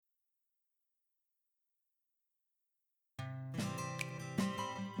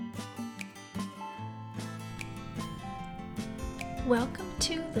Welcome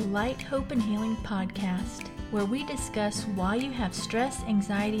to the Light, Hope, and Healing podcast, where we discuss why you have stress,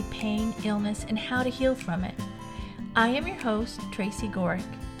 anxiety, pain, illness, and how to heal from it. I am your host, Tracy Gorick.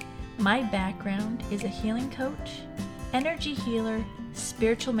 My background is a healing coach, energy healer,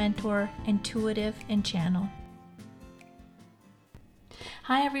 spiritual mentor, intuitive, and channel.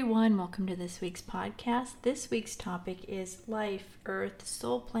 Hi everyone, welcome to this week's podcast. This week's topic is life, earth,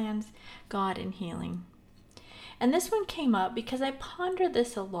 soul plans, God, and healing. And this one came up because I ponder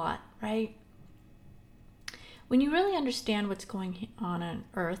this a lot, right? When you really understand what's going on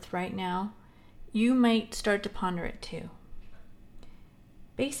earth right now, you might start to ponder it too.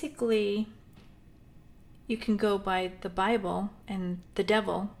 Basically, you can go by the Bible, and the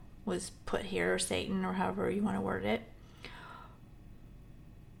devil was put here, or Satan, or however you want to word it.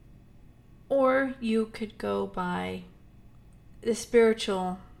 Or you could go by the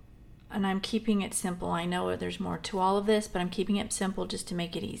spiritual, and I'm keeping it simple. I know there's more to all of this, but I'm keeping it simple just to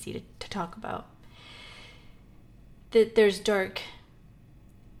make it easy to talk about. That there's dark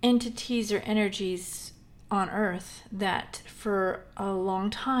entities or energies on earth that for a long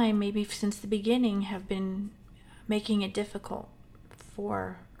time, maybe since the beginning, have been making it difficult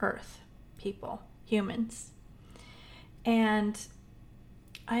for earth people, humans. And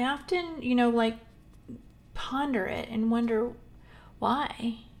I often, ponder it and wonder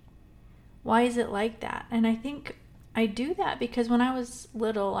why. Why is it like that? And I think I do that because when I was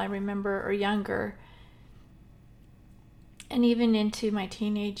little, I remember, or younger, and even into my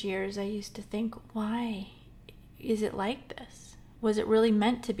teenage years, I used to think, why is it like this? Was it really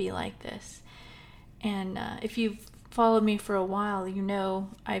meant to be like this? And if you've followed me for a while, you know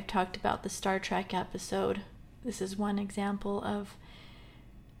I've talked about the Star Trek episode. This is one example of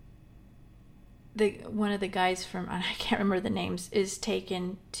one of the guys from, I can't remember the names, is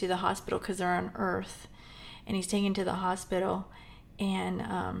taken to the hospital because they're on Earth, and he's taken to the hospital,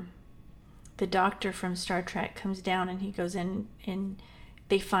 and the doctor from Star Trek comes down, and he goes in, and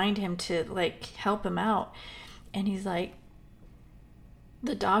they find him to help him out, and he's like,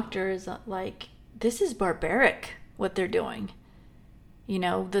 the doctor is like, this is barbaric what they're doing,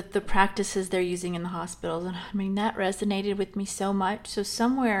 the practices they're using in the hospitals. And I mean, that resonated with me so much. So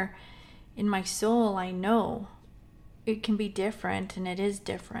somewhere in my soul, I know it can be different, and it is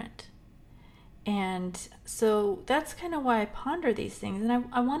different. And so that's kind of why I ponder these things. And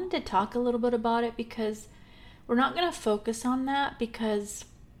I wanted to talk a little bit about it because we're not going to focus on that, because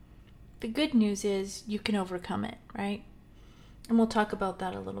the good news is you can overcome it, right? And we'll talk about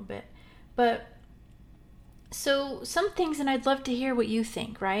that a little bit. But so some things, and I'd love to hear what you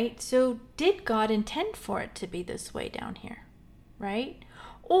think, right? So did God intend for it to be this way down here, right?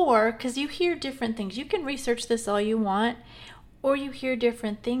 Or, because you hear different things, you can research this all you want, or you hear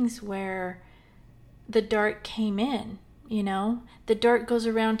different things where the dark came in, the dark goes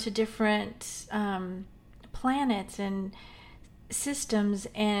around to different planets and systems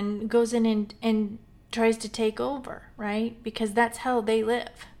and goes in and tries to take over, right? Because that's how they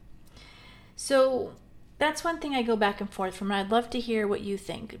live. So that's one thing I go back and forth from. I'd love to hear what you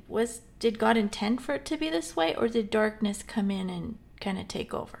think. Did God intend for it to be this way, or did darkness come in and kind of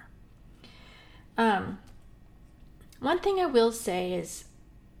take over? One thing I will say is,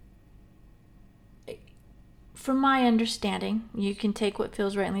 from my understanding, you can take what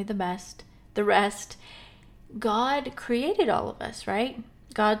feels rightly the best. The rest, God created all of us, right?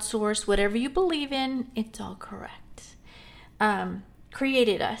 God, source, whatever you believe in, it's all correct.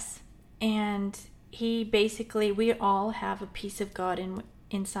 Created us, and He basically, we all have a piece of God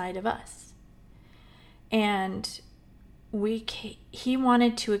inside of us, and He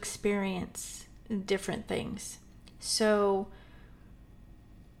wanted to experience different things. So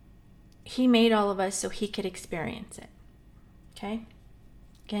He made all of us so He could experience it. Okay?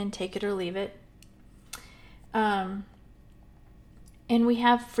 Again, take it or leave it. And we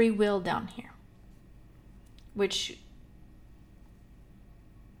have free will down here, which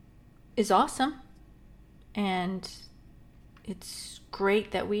is awesome. And it's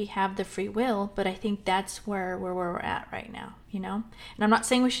great that we have the free will, but I think that's where we're at right now, And I'm not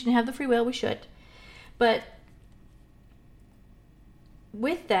saying we shouldn't have the free will, we should. But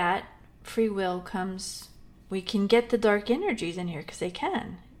with that free will comes, we can get the dark energies in here, because they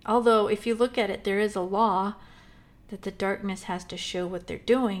can. Although, if you look at it, there is a law that the darkness has to show what they're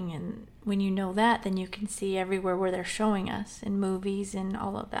doing, and when you know that, then you can see everywhere where they're showing us, in movies and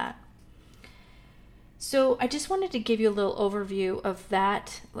all of that. So I just wanted to give you a little overview of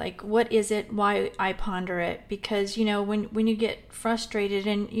that, what is it, why I ponder it, because, when you get frustrated,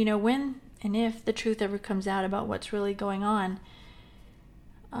 and, when and if the truth ever comes out about what's really going on,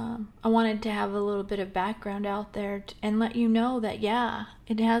 I wanted to have a little bit of background out there and let you know that, yeah,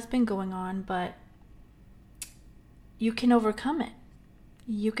 it has been going on, but you can overcome it.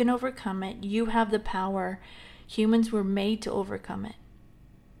 You can overcome it. You have the power. Humans were made to overcome it.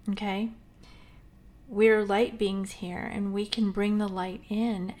 Okay? We're light beings here, and we can bring the light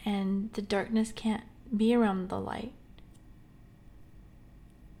in, and the darkness can't be around the light.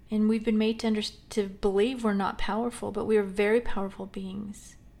 And we've been made to believe we're not powerful, but we are very powerful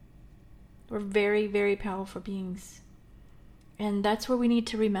beings. We're very, very powerful beings. And that's where we need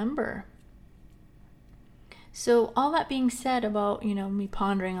to remember. So all that being said about, me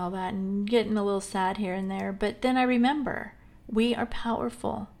pondering all that and getting a little sad here and there, but then I remember we are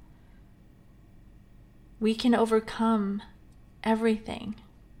powerful. We can overcome everything.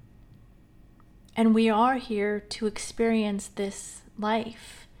 And we are here to experience this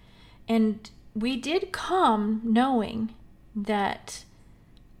life. And we did come knowing that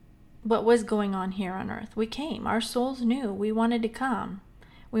what was going on here on earth. We came. Our souls knew we wanted to come.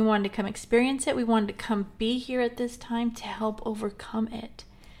 We wanted to come experience it. We wanted to come be here at this time to help overcome it.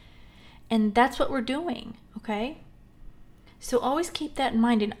 And that's what we're doing, okay? So always keep that in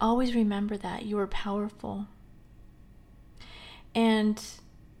mind and always remember that you are powerful. And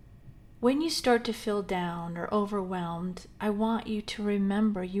when you start to feel down or overwhelmed, I want you to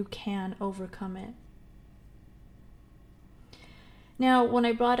remember you can overcome it. Now, when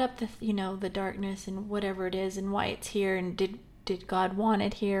I brought up the darkness and whatever it is and why it's here and did God want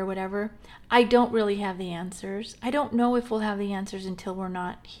it here, whatever, I don't really have the answers. I don't know if we'll have the answers until we're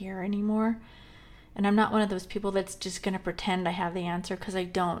not here anymore. And I'm not one of those people that's just going to pretend I have the answer, because I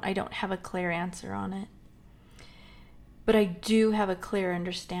don't have a clear answer on it. But I do have a clear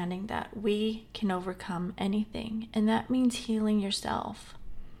understanding that we can overcome anything, and that means healing yourself.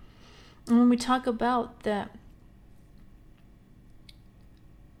 And when we talk about the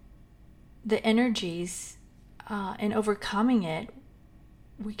energies and overcoming it,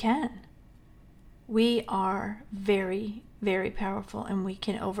 we can. We are very, very powerful, and we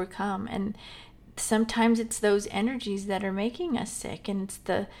can overcome. And sometimes it's those energies that are making us sick, and it's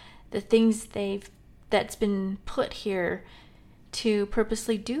the things that's been put here to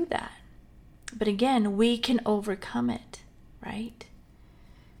purposely do that. But again, we can overcome it, right?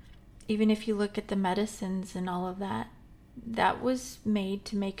 Even if you look at the medicines and all of that, that was made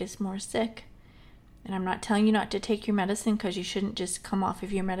to make us more sick. And I'm not telling you not to take your medicine, because you shouldn't just come off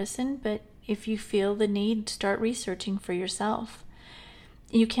of your medicine, but if you feel the need, start researching for yourself.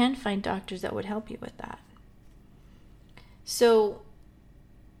 You can find doctors that would help you with that. So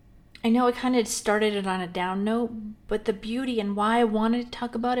I know I kind of started it on a down note, but the beauty and why I wanted to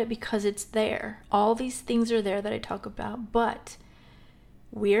talk about it, because it's there. All these things are there that I talk about, but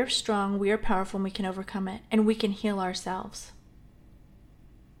we are strong, we are powerful, and we can overcome it, and we can heal ourselves.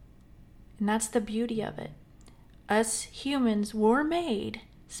 And that's the beauty of it. Us humans were made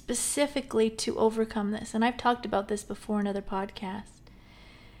specifically to overcome this. And I've talked about this before in other podcasts.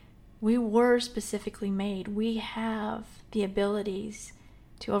 We were specifically made. We have the abilities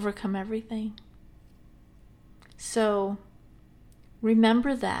to overcome everything. So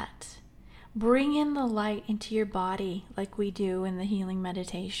remember that. Bring in the light into your body like we do in the healing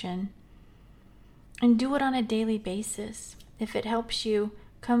meditation. And do it on a daily basis. If it helps you,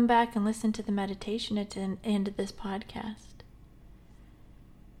 come back and listen to the meditation at the end of this podcast.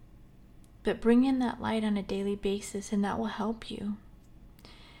 But bring in that light on a daily basis, and that will help you.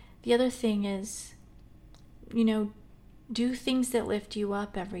 The other thing is, do things that lift you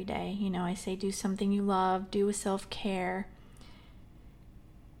up every day. I say do something you love, do a self-care,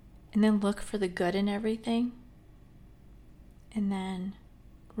 and then look for the good in everything. And then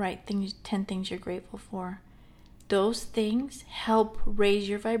write 10 things you're grateful for. Those things help raise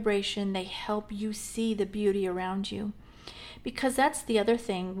your vibration. They help you see the beauty around you. Because that's the other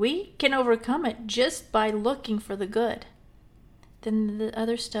thing. We can overcome it just by looking for the good. Then the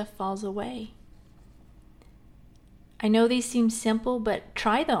other stuff falls away. I know these seem simple, but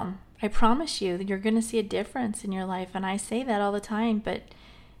try them. I promise you that you're going to see a difference in your life. And I say that all the time, but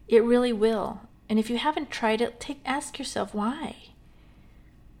it really will. And if you haven't tried it, ask yourself why.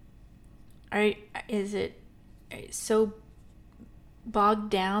 Is it so bogged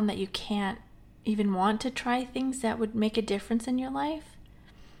down that you can't even want to try things that would make a difference in your life?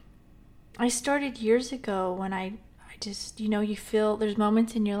 I started years ago when I just, you feel, there's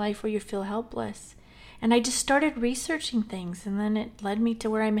moments in your life where you feel helpless. And I just started researching things, and then it led me to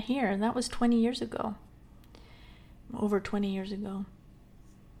where I'm here. And that was 20 years ago. Over 20 years ago.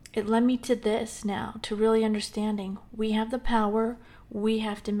 It led me to this now, to really understanding we have the power, we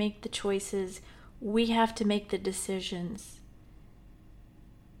have to make the choices, we have to make the decisions.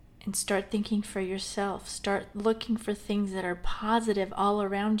 and start thinking for yourself. Start looking for things that are positive all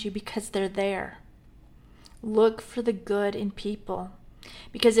around you because they're there. Look for the good in people.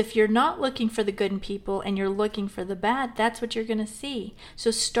 Because if you're not looking for the good in people and you're looking for the bad, that's what you're going to see. So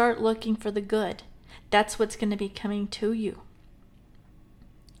start looking for the good. That's what's going to be coming to you.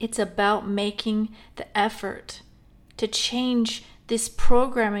 It's about making the effort to change this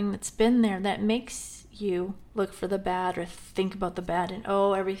programming that's been there that makes you look for the bad or think about the bad and,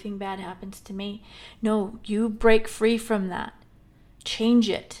 oh, everything bad happens to me. No, you break free from that. Change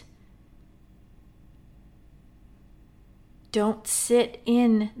it. Don't sit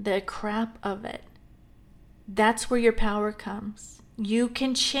in the crap of it. That's where your power comes. You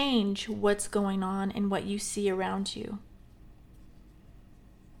can change what's going on and what you see around you.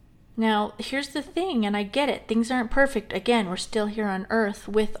 Now, here's the thing, and I get it. Things aren't perfect. Again, we're still here on earth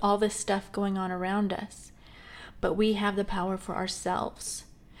with all this stuff going on around us. But we have the power for ourselves.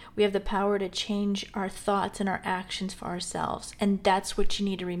 We have the power to change our thoughts and our actions for ourselves. And that's what you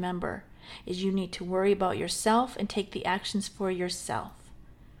need to remember, is you need to worry about yourself and take the actions for yourself.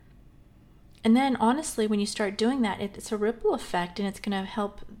 And then, honestly, when you start doing that, it's a ripple effect, and it's going to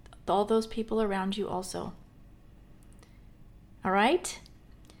help all those people around you also. All right?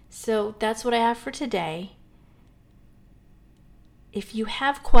 So that's what I have for today. If you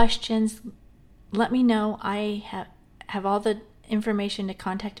have questions, let me know. I have all the information to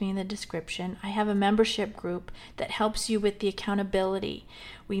contact me in the description. I have a membership group that helps you with the accountability.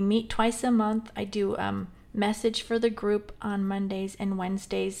 We meet twice a month. I do message for the group on Mondays, and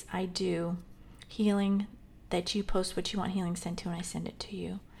Wednesdays I do healing, that you post what you want healing sent to and I send it to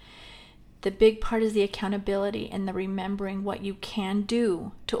you. The big part is the accountability and the remembering what you can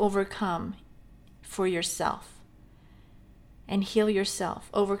do to overcome for yourself and heal yourself,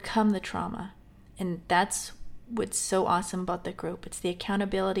 overcome the trauma. And that's what's so awesome about the group. It's the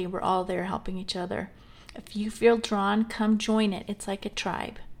accountability. We're all there helping each other. If you feel drawn, come join it. It's like a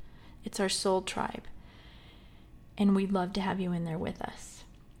tribe. It's our soul tribe. And we'd love to have you in there with us.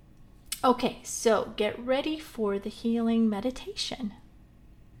 Okay, so get ready for the healing meditation.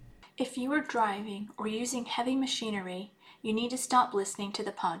 If you are driving or using heavy machinery, you need to stop listening to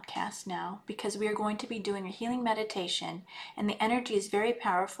the podcast now, because we are going to be doing a healing meditation, and the energy is very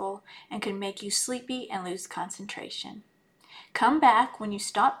powerful and can make you sleepy and lose concentration. Come back when you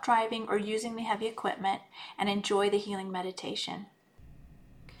stop driving or using the heavy equipment and enjoy the healing meditation.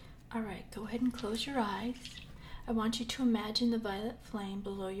 All right, go ahead and close your eyes. I want you to imagine the violet flame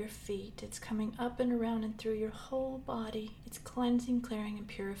below your feet. It's coming up and around and through your whole body. It's cleansing, clearing, and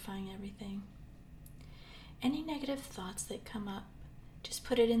purifying everything. Any negative thoughts that come up, just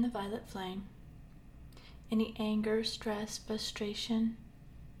put it in the violet flame. Any anger, stress, frustration,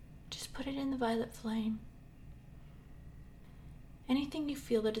 just put it in the violet flame. Anything you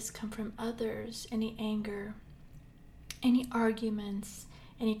feel that has come from others, any anger, any arguments,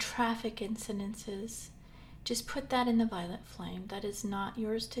 any traffic incidences, just put that in the violet flame. That is not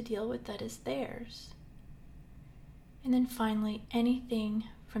yours to deal with, that is theirs. And then finally, anything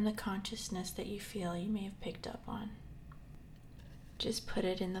from the consciousness that you feel you may have picked up on, just put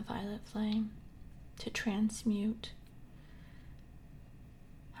it in the violet flame to transmute.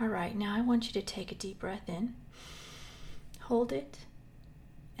 All right, now I want you to take a deep breath in, hold it,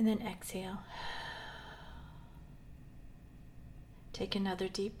 and then exhale. Take another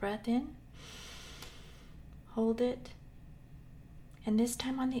deep breath in, hold it, and this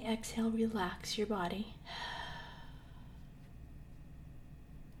time on the exhale, relax your body.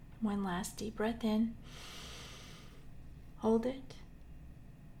 One last deep breath in, hold it,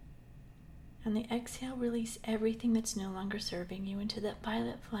 and the exhale, release everything that's no longer serving you into that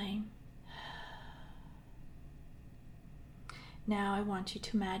violet flame. Now I want you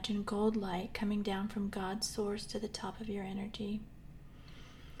to imagine gold light coming down from God's source to the top of your energy.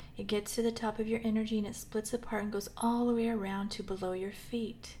 It gets to the top of your energy and it splits apart and goes all the way around to below your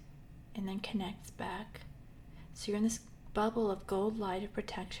feet and then connects back. So you're in this bubble of gold light of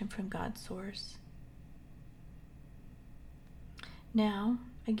protection from God's source. Now,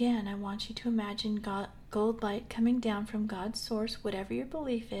 again, I want you to imagine gold light coming down from God's source, whatever your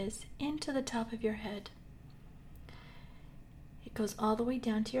belief is, into the top of your head. It goes all the way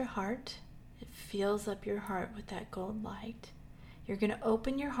down to your heart. It fills up your heart with that gold light. You're going to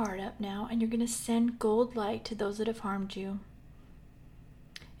open your heart up now, and you're going to send gold light to those that have harmed you.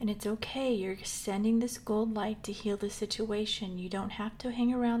 And it's okay. You're sending this gold light to heal the situation. You don't have to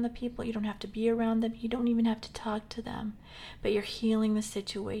hang around the people. You don't have to be around them. You don't even have to talk to them. But you're healing the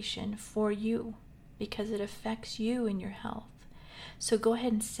situation for you because it affects you and your health. So go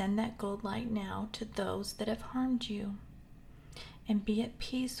ahead and send that gold light now to those that have harmed you. and be at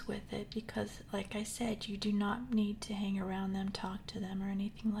peace with it, because like I said, you do not need to hang around them, talk to them, or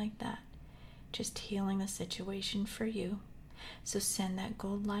anything like that. Just healing the situation for you. So send that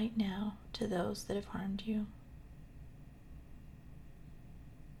gold light now to those that have harmed you.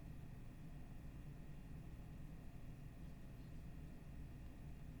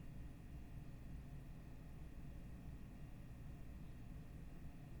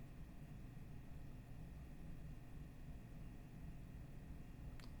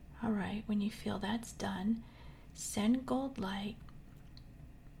 All right, when you feel that's done, send gold light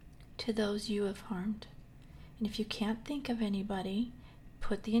to those you have harmed. And if you can't think of anybody,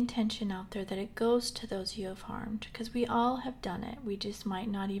 put the intention out there that it goes to those you have harmed, because we all have done it. We just might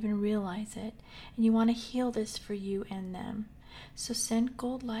not even realize it. And you want to heal this for you and them. So send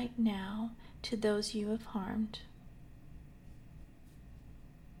gold light now to those you have harmed.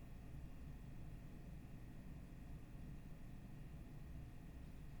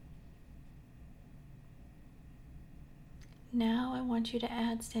 Now I want you to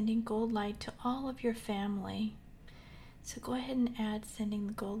add sending gold light to all of your family. So go ahead and add sending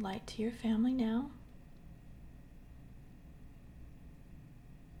the gold light to your family now.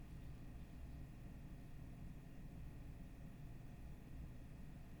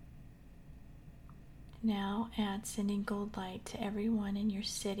 Now add sending gold light to everyone in your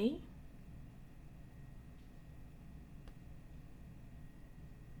city.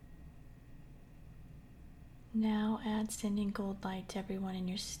 Now add sending gold light to everyone in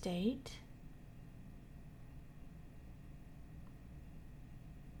your state.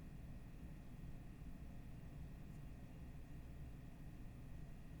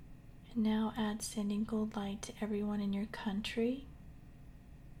 And now add sending gold light to everyone in your country.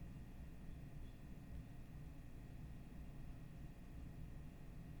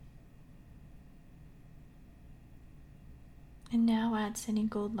 And now add sending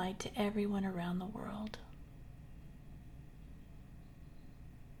gold light to everyone around the world.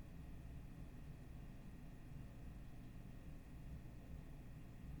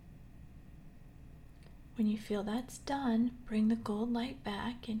 When you feel that's done, bring the gold light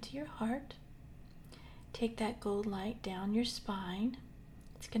back into your heart. Take that gold light down your spine.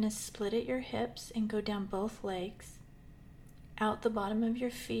 It's going to split at your hips and go down both legs, out the bottom of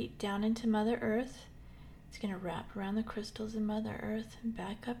your feet, down into Mother Earth. It's going to wrap around the crystals in Mother Earth and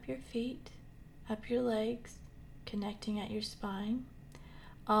back up your feet, up your legs, connecting at your spine,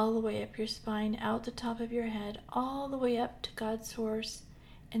 all the way up your spine, out the top of your head, all the way up to God's source,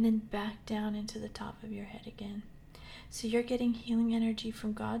 and then back down into the top of your head again. So you're getting healing energy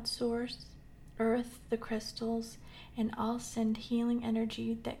from God's source, earth, the crystals, and I'll send healing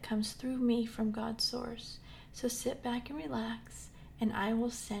energy that comes through me from God's source. So sit back and relax, and I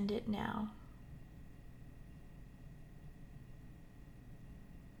will send it now.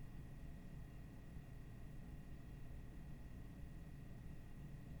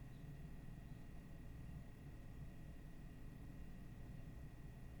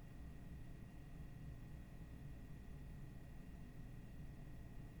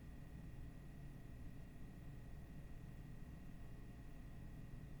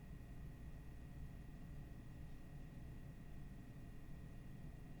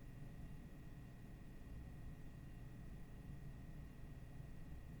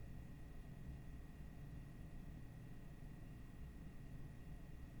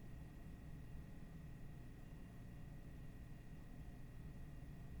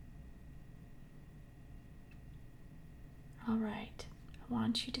 All right, I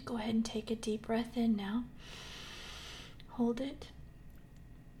want you to go ahead and take a deep breath in now. Hold it.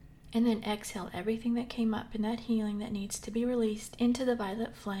 And then exhale everything that came up in that healing that needs to be released into the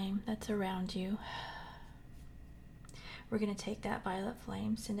violet flame that's around you. We're going to take that violet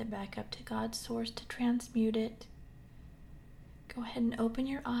flame, send it back up to God's source to transmute it. Go ahead and open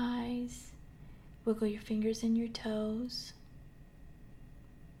your eyes. Wiggle your fingers and your toes.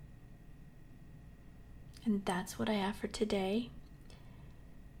 And that's what I have for today.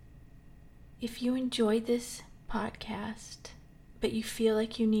 If you enjoyed this podcast, but you feel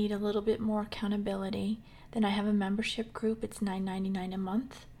like you need a little bit more accountability, then I have a membership group. It's $9.99 a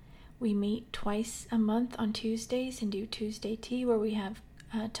month. We meet twice a month on Tuesdays and do Tuesday tea, where we have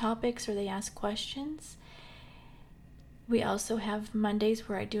topics or they ask questions. We also have Mondays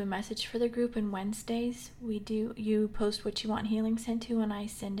where I do a message for the group, and Wednesdays you post what you want healing sent to, and I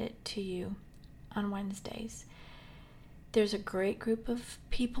send it to you on Wednesdays. There's a great group of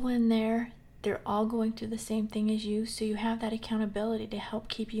people in there. They're all going through the same thing as you, so you have that accountability to help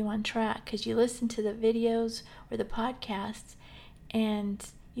keep you on track, because you listen to the videos or the podcasts and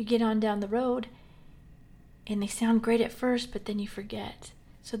you get on down the road and they sound great at first, but then you forget.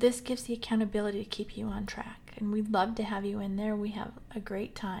 So this gives the accountability to keep you on track. And we'd love to have you in there. We have a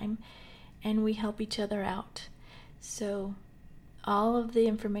great time, and we help each other out. So all of the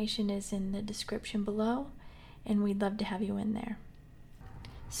information is in the description below, and we'd love to have you in there.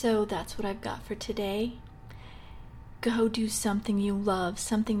 So that's what I've got for today. Go do something you love,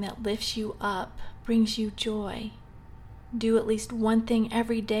 something that lifts you up, brings you joy. Do at least one thing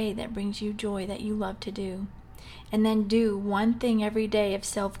every day that brings you joy, that you love to do. And then do one thing every day of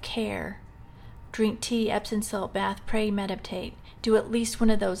self-care. Drink tea, Epsom salt bath, pray, meditate. Do at least one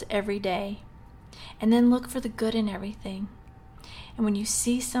of those every day. And then look for the good in everything. And when you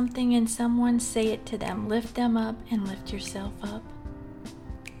see something in someone, say it to them. Lift them up and lift yourself up.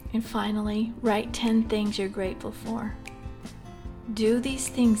 And finally, write 10 things you're grateful for. Do these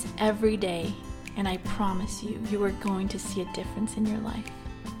things every day, and I promise you, you are going to see a difference in your life.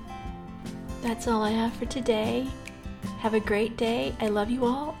 That's all I have for today. Have a great day. I love you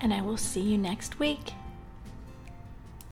all, and I will see you next week.